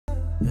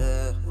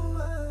Yeah,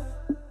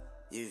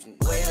 you can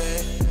wave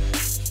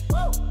it.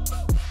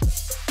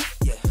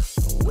 Yeah,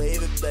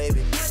 wave it,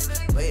 baby.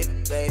 Wave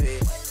it, baby.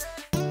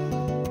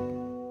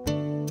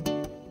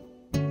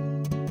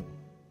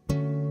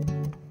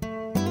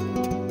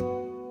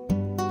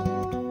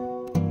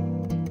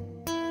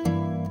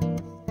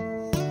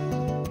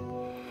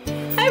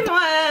 Hi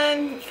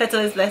everyone,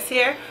 Petalisbless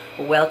here.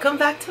 Welcome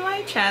back to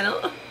my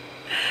channel.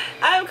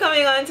 I'm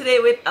coming on today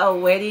with a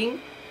wedding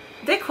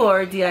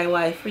decor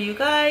DIY for you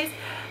guys.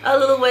 A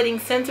little wedding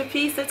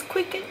centerpiece that's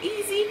quick and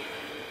easy,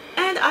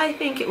 and I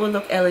think it will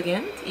look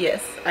elegant.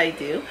 Yes, I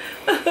do.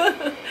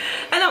 And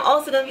I'm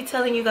also going to be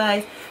telling you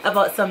guys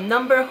about some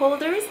number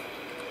holders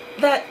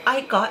that I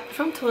got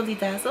from Totally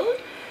Dazzled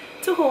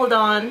to hold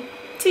on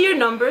to your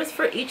numbers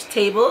for each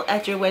table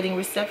at your wedding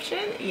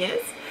reception.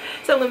 Yes,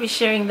 so I'm going to be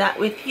sharing that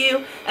with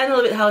you, and a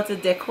little bit how to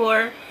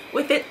decor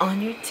with it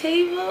on your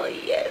table.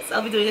 Yes,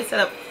 I'll be doing a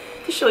setup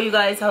to show you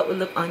guys how it would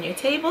look on your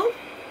table.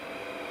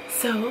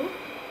 So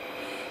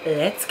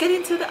let's get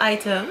into the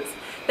items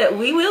that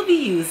we will be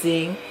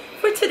using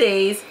for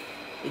today's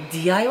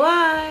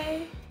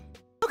DIY.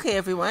 Okay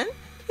everyone,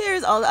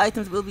 here's all the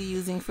items we'll be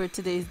using for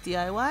today's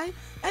DIY,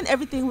 and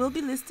everything will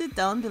be listed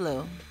down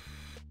below.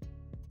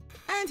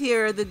 And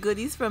here are the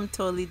goodies from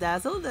Totally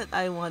Dazzled that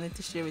I wanted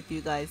to share with you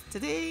guys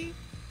today.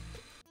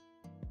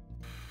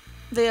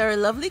 They are a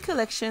lovely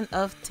collection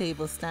of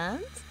table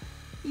stands.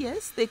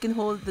 Yes, they can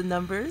hold the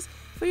numbers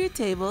for your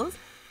tables,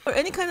 or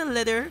any kind of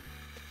letter,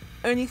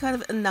 or any kind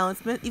of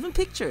announcement, even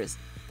pictures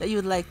that you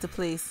would like to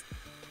place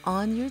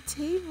on your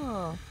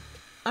table.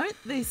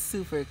 Aren't they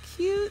super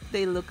cute?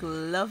 They look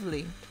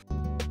lovely.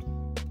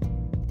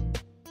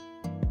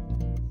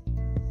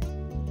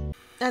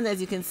 And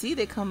as you can see,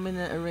 they come in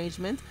an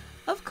arrangement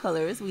of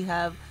colors. We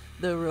have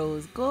the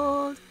rose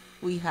gold,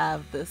 we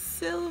have the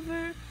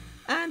silver,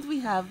 and we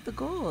have the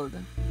gold.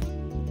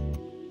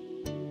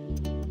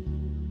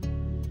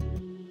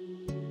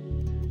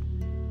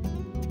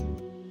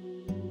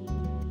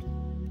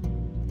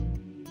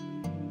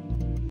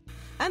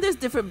 And there's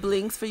different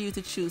blings for you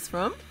to choose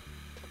from.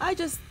 I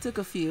just took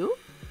a few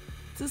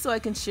just so I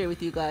can share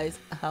with you guys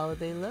how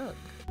they look.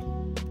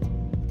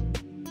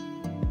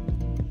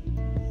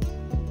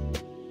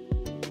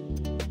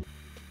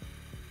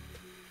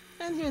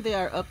 And here they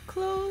are up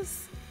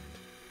close.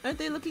 Aren't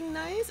they looking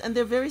nice? And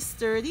they're very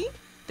sturdy.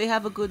 They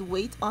have a good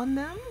weight on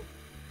them.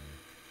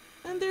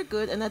 And they're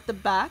good. And at the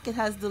back it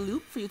has the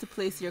loop for you to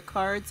place your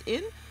cards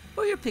in,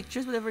 or your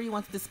pictures, whatever you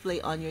want to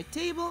display on your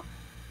table.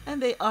 And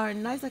they are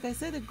nice, like I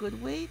said, a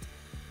good weight,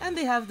 and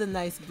they have the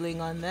nice bling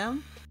on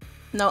them.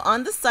 Now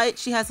on the site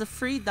she has a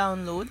free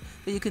download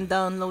that you can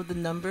download the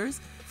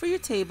numbers for your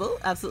table,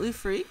 absolutely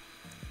free.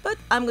 But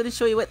I'm going to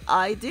show you what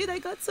I did. I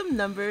got some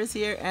numbers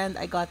here, and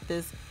I got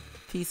this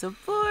piece of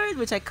board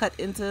which I cut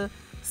into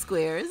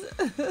squares.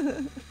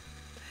 And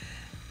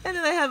then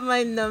I have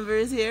my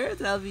numbers here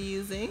that I'll be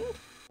using.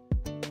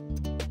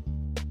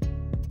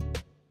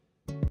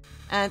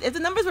 And if the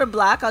numbers were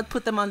black, I'd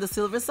put them on the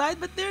silver side,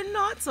 but they're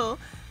not, so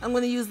I'm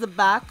going to use the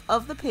back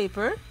of the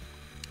paper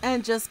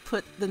and just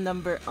put the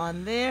number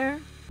on there.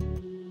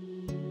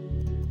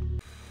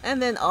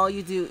 And then all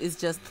you do is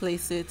just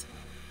place it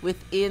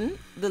within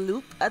the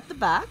loop at the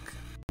back.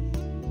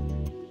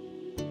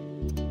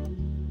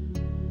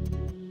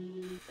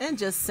 And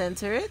just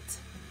center it.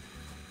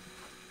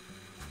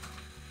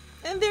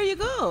 And there you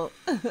go.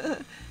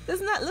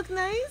 Doesn't that look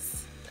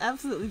nice?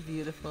 Absolutely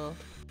beautiful.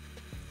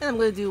 And I'm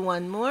going to do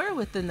one more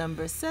with the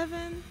number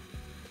 7.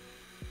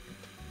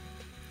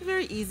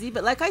 Very easy,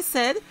 but like I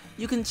said,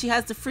 she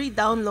has the free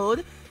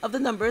download of the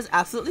numbers,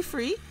 absolutely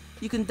free.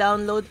 You can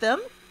download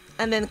them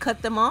and then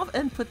cut them off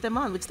and put them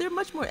on, which they're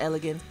much more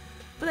elegant.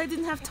 But I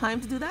didn't have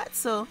time to do that,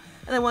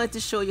 and I wanted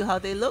to show you how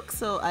they look,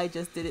 so I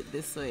just did it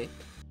this way.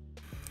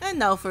 And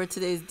now for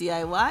today's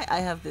DIY, I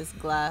have this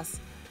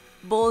glass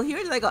bowl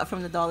here that I got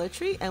from the Dollar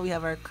Tree, and we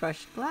have our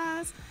crushed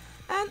glass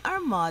and our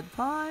Mod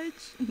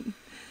Podge.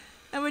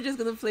 And we're just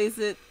going to place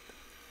it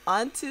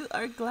onto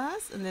our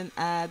glass and then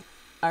add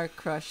our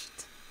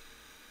crushed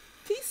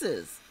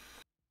pieces.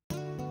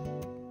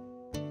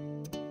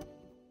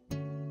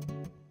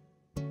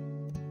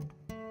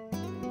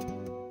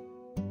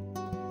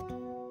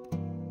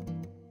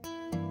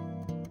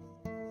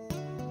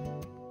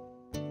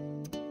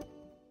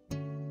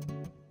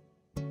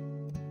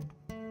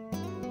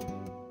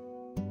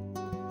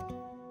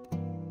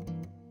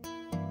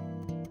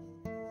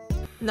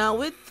 Now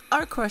with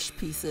our crushed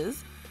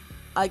pieces,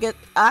 I get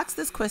asked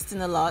this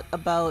question a lot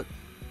about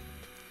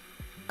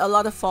a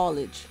lot of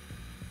foliage,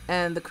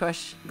 and the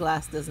crushed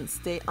glass doesn't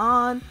stay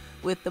on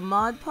with the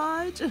Mod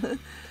Podge.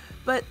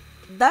 But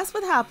that's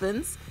what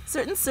happens.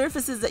 Certain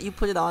surfaces that you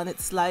put it on, it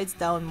slides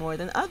down more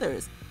than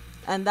others.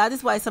 And that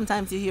is why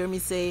sometimes you hear me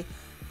say,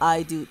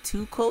 I do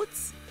 2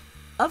 coats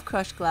of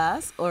crushed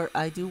glass, or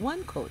I do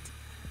 1 coat.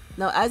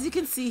 Now as you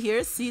can see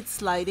here, see it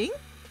sliding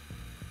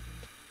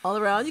all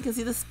around. You can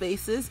see the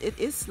spaces, it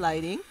is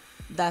sliding.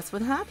 That's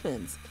what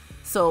happens.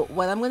 So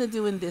what I'm going to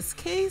do in this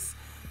case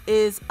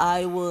is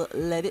I will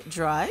let it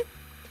dry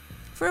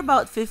for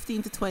about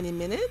 15 to 20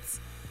 minutes,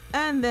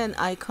 and then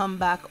I come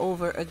back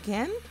over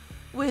again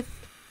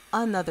with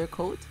another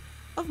coat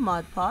of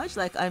Mod Podge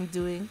like I'm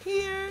doing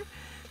here.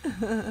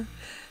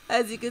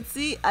 As you can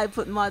see, I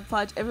put Mod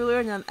Podge everywhere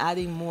and I'm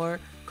adding more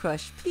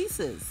crushed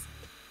pieces.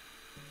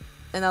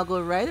 And I'll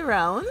go right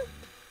around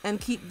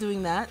and keep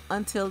doing that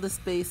until the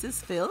space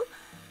is filled,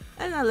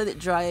 and I'll let it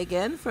dry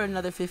again for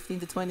another 15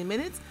 to 20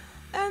 minutes.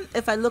 And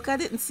if I look at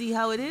it and see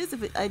how it is,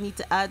 I need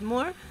to add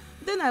more,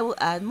 then I will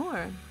add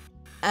more.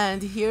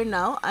 And here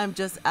now I'm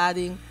just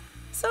adding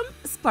some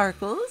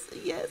sparkles.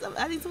 Yes, I'm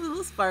adding some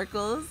little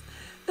sparkles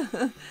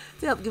to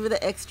help give it an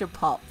extra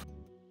pop.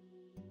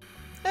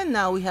 And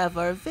now we have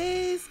our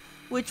vase,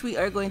 which we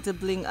are going to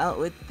bling out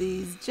with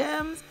these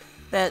gems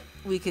that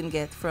we can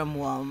get from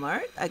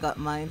Walmart. I got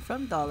mine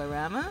from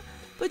Dollarama,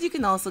 but you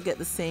can also get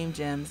the same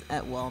gems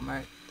at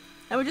Walmart.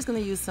 And we're just going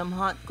to use some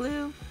hot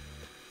glue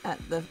at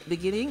the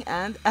beginning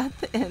and at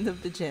the end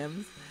of the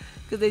gems,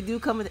 because they do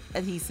come with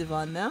adhesive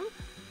on them.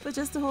 But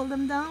just to hold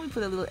them down, we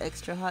put a little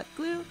extra hot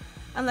glue.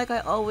 And like I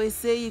always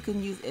say, you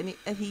can use any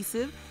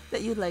adhesive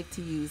that you'd like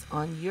to use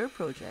on your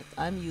project.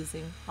 I'm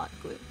using hot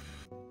glue.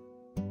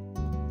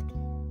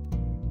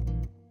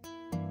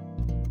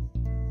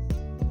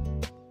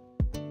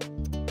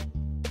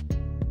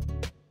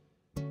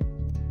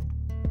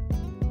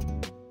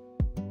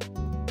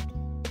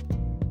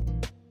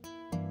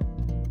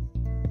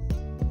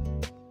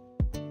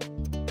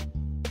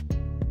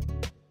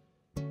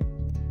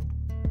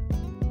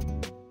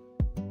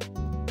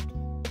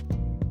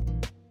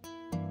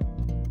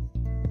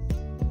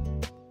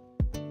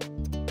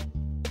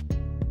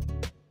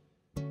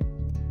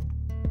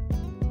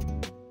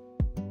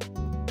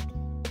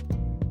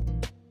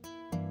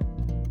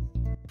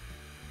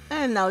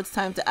 And now it's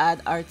time to add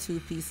our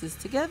two pieces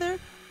together,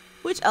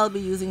 which I'll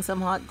be using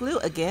some hot glue.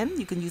 Again,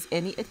 you can use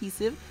any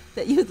adhesive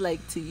that you'd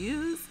like to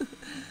use.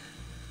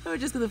 We're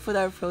just going to put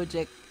our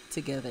project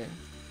together.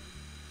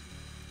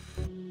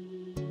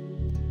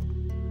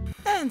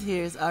 And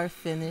here's our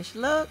finished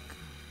look.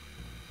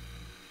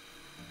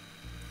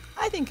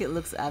 I think it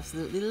looks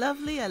absolutely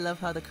lovely. I love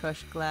how the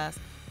crushed glass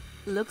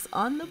looks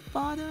on the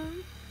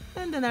bottom.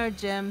 And then our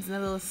gems and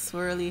a little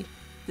swirly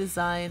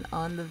design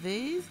on the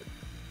vase.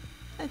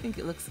 I think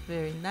it looks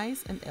very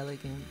nice and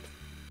elegant.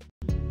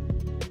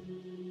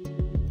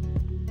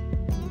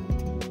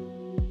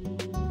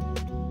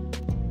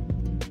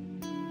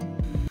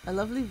 A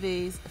lovely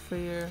vase for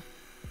your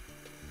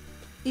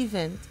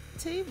event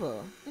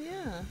table.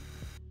 Yeah.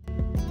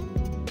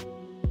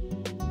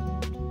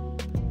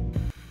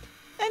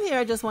 And here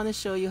I just want to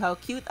show you how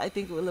cute I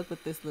think it will look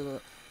with this little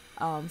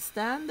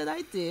stand that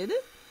I did.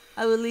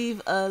 I will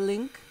leave a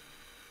link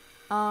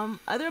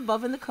either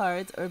above in the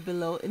cards or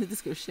below in the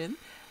description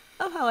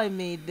of how I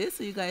made this,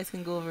 so you guys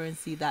can go over and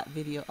see that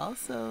video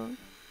also.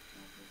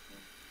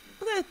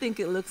 But I think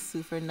it looks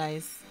super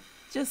nice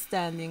just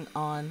standing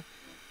on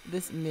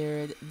this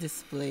mirrored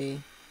display.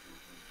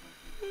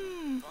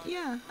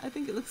 Yeah, I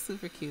think it looks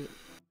super cute.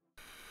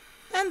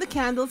 And the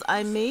candles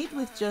I made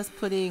with just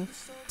putting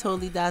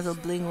Totally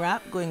Dazzled bling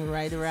wrap going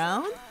right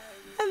around,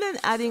 and then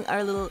adding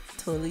our little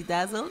Totally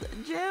Dazzled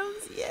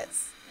gems.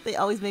 Yes, they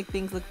always make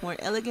things look more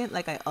elegant,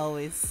 like I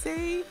always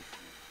say.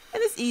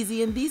 And it's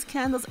easy, and these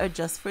candles are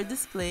just for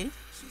display.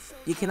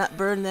 You cannot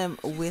burn them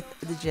with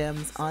the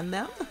gems on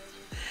them.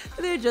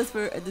 They're just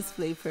for a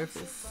display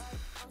purpose.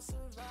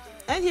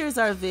 And here's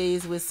our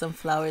vase with some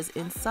flowers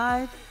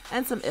inside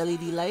and some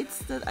LED lights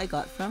that I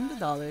got from the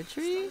Dollar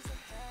Tree.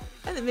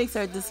 And it makes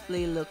our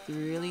display look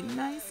really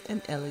nice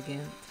and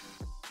elegant.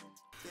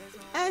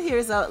 And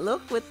here's how it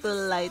looks with the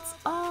lights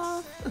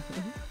off.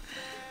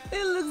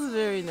 It looks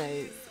very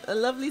nice. A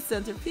lovely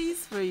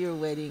centerpiece for your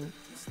wedding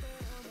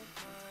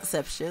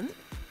reception,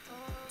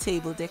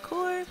 table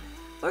decor,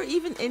 or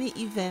even any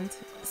event,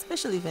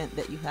 special event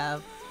that you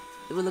have.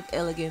 It will look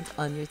elegant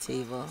on your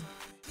table.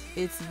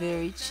 It's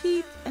very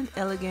cheap and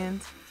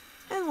elegant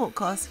and won't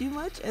cost you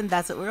much, and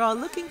that's what we're all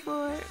looking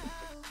for.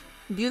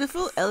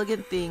 Beautiful,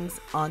 elegant things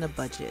on a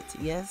budget.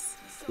 Yes,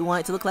 we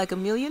want it to look like $1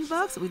 million.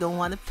 We don't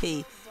want to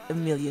pay $1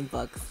 million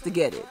to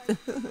get it.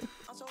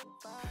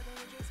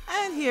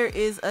 And here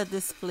is a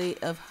display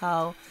of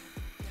how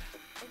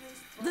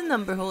the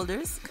number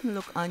holders can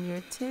look on your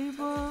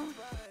table.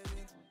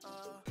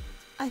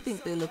 I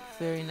think they look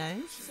very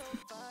nice.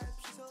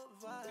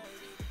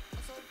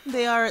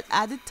 They are an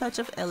added touch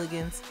of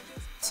elegance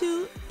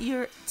to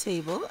your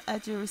table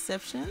at your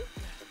reception.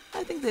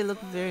 I think they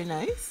look very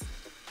nice.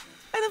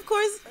 And of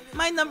course,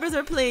 my numbers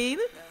are plain.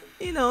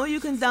 You know, you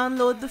can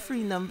download the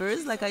free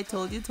numbers, like I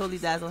told you, Totally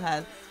Dazzled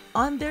has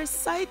on their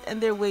site, and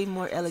they're way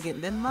more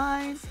elegant than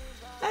mine.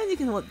 And you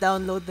can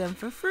download them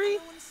for free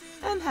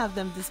and have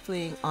them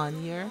displaying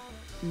on your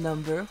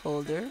number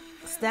holder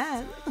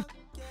stand.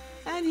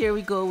 And here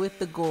we go with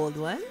the gold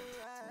one.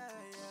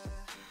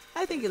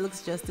 I think it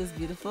looks just as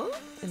beautiful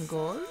in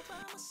gold.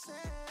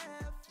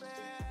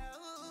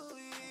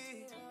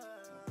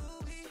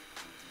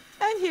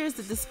 And here's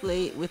the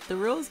display with the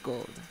rose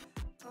gold.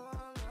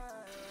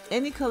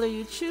 Any color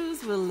you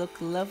choose will look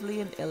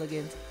lovely and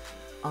elegant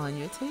on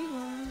your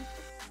table.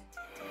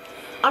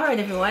 Alright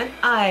everyone,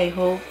 I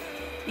hope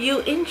you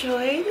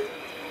enjoyed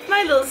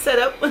my little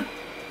setup that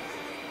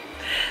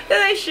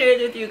I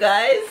shared with you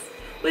guys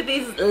with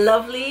these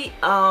lovely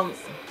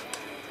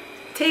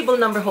table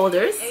number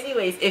holders.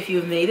 Anyways, if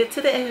you've made it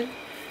to the end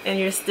and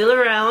you're still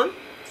around,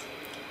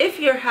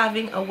 if you're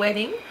having a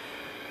wedding,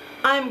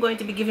 I'm going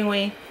to be giving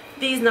away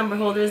these number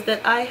holders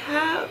that I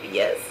have.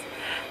 Yes,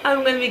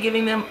 I'm going to be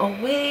giving them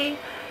away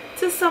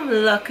to some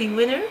lucky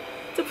winner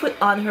to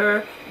put on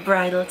her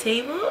bridal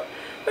table.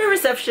 Her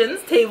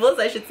receptions tables,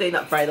 I should say,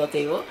 not bridal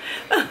table.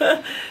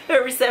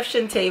 Her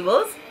reception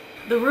tables.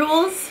 The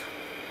rules,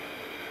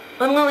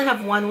 I'm going to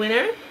have one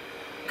winner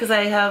because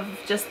I have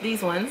just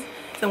these ones.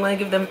 So I'm going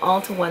to give them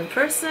all to one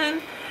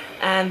person.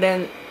 And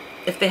then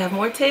if they have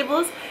more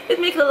tables, it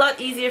makes it a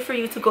lot easier for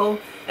you to go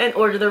and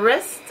order the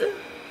rest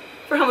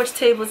for how much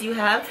tables you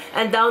have.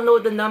 And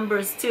download the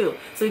numbers too,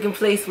 so you can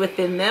place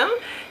within them.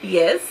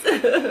 Yes.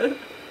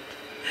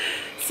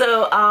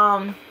 So,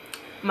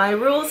 my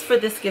rules for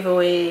this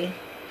giveaway.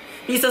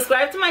 You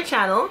subscribe to my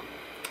channel,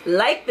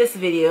 like this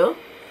video,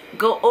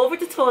 go over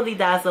to Totally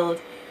Dazzled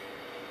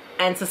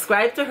and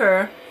subscribe to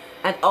her,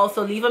 and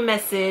also leave a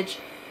message,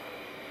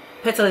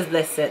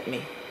 Petalisbless sent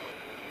me.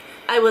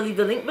 I will leave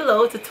the link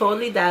below to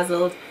Totally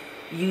Dazzled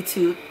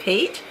YouTube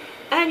page,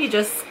 and you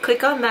just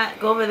click on that,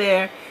 go over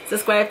there,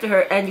 subscribe to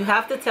her, and you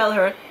have to tell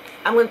her,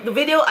 the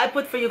video I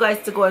put for you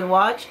guys to go and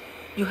watch,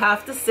 you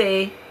have to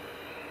say,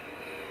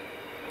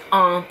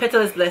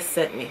 Petalisbless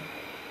sent me.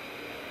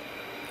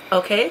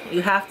 Okay,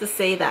 you have to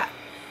say that.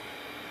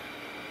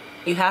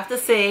 You have to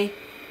say,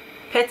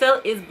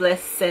 Petalisbless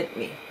sent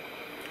me.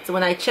 So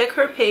when I check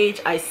her page,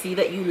 I see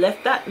that you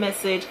left that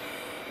message,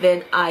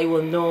 then I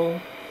will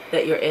know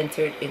that you're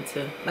entered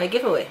into my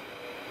giveaway.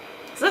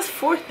 So that's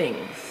 4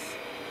 things.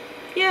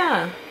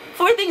 Yeah,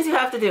 4 things you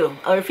have to do.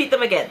 I'll repeat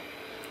them again.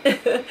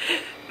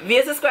 Be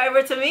a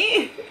subscriber to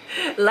me.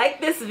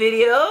 Like this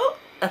video,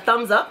 a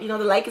thumbs up. You know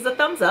the like is a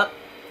thumbs up.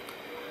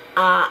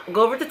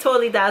 Go over to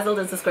Totally Dazzled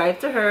and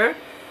subscribe to her.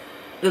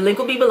 The link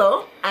will be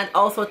below, and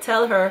also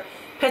tell her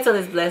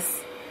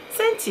Petalisbless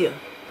sent you.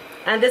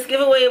 And this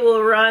giveaway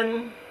will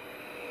run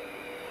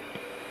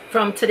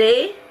from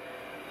today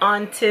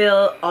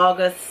until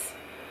August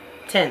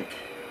 10th.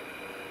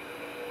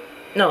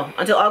 No,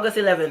 until August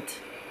 11th.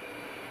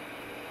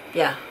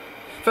 Yeah,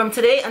 from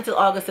today until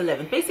August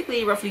 11th.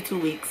 Basically, roughly 2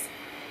 weeks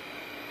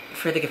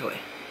for the giveaway.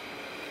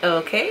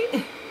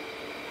 Okay.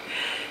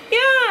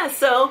 Yeah,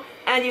 so,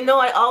 and you know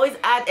I always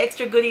add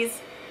extra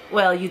goodies.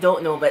 Well, you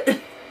don't know, but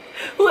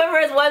whoever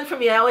has won for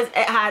me, I always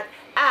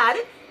add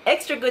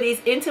extra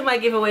goodies into my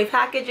giveaway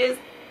packages.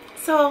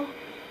 So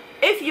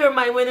if you're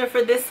my winner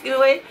for this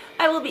giveaway,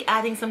 I will be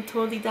adding some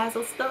Totally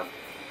Dazzled stuff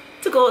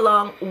to go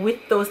along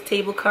with those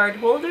table card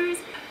holders.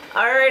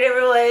 Alright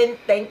everyone,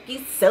 thank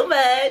you so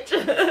much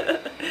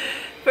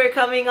for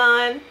coming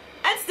on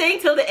and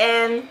staying till the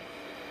end.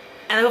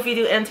 And I hope you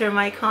do enter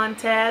my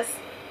contest.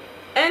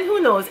 And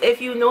who knows, if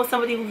you know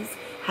somebody who's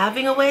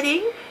having a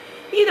wedding,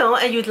 you know,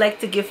 and you'd like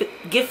to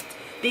gift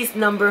these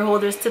number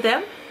holders to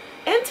them,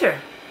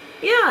 enter.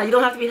 Yeah, you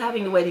don't have to be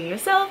having the wedding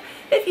yourself.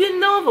 If you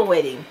know of a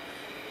wedding,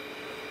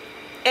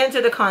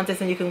 enter the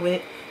contest and you can win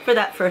it for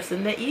that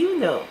person that you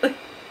know.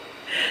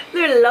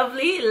 They're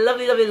lovely,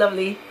 lovely, lovely,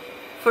 lovely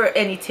for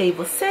any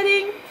table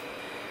setting.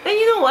 And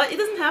you know what? It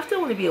doesn't have to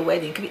only be a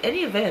wedding. It could be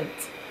any event.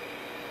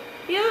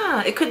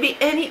 Yeah, it could be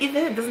any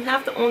event. It doesn't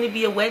have to only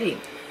be a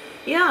wedding.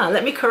 Yeah,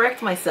 let me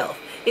correct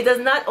myself. It does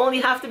not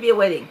only have to be a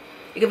wedding.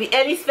 It could be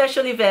any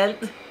special event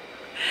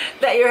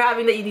that you're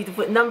having that you need to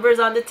put numbers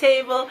on the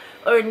table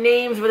or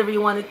names, whatever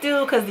you want to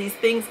do, because these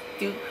things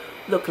do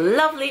look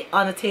lovely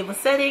on a table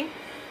setting.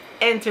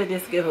 Enter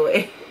this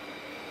giveaway.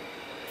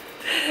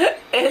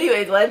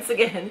 Anyways, once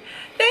again,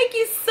 thank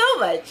you so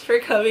much for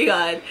coming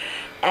on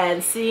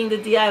and seeing the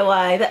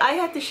DIY that I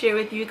had to share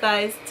with you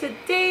guys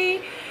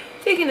today.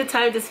 Taking the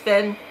time to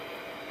spend,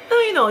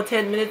 you know,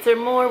 10 minutes or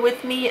more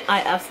with me.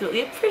 I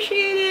absolutely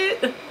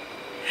appreciate it.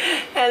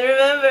 And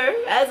remember,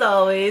 as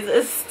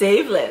always,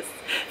 stay blessed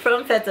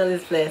from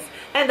Petalisbless,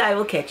 and I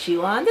will catch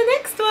you on the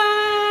next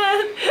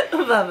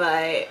one.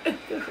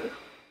 Bye-bye.